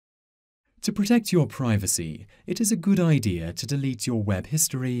To protect your privacy, it is a good idea to delete your web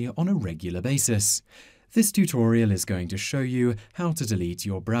history on a regular basis. This tutorial is going to show you how to delete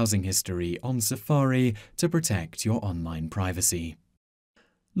your browsing history on Safari to protect your online privacy.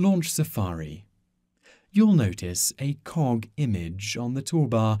 Launch Safari. You'll notice a cog image on the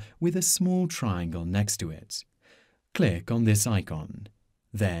toolbar with a small triangle next to it. Click on this icon.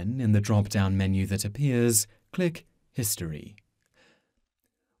 Then, in the drop-down menu that appears, click History.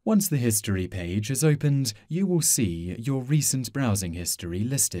 Once the History page is opened, you will see your recent browsing history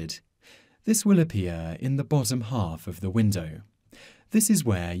listed. This will appear in the bottom half of the window. This is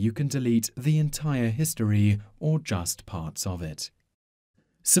where you can delete the entire history or just parts of it.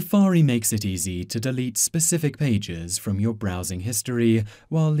 Safari makes it easy to delete specific pages from your browsing history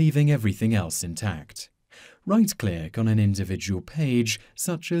while leaving everything else intact. Right-click on an individual page,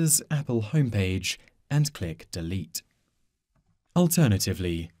 such as Apple Homepage, and click Delete.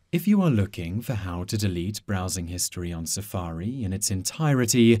 Alternatively, if you are looking for how to delete browsing history on Safari in its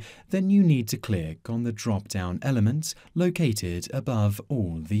entirety, then you need to click on the drop-down element located above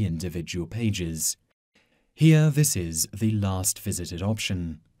all the individual pages. Here, this is the Last Visited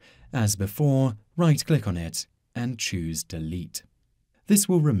option. As before, right-click on it and choose Delete. This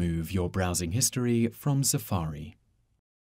will remove your browsing history from Safari.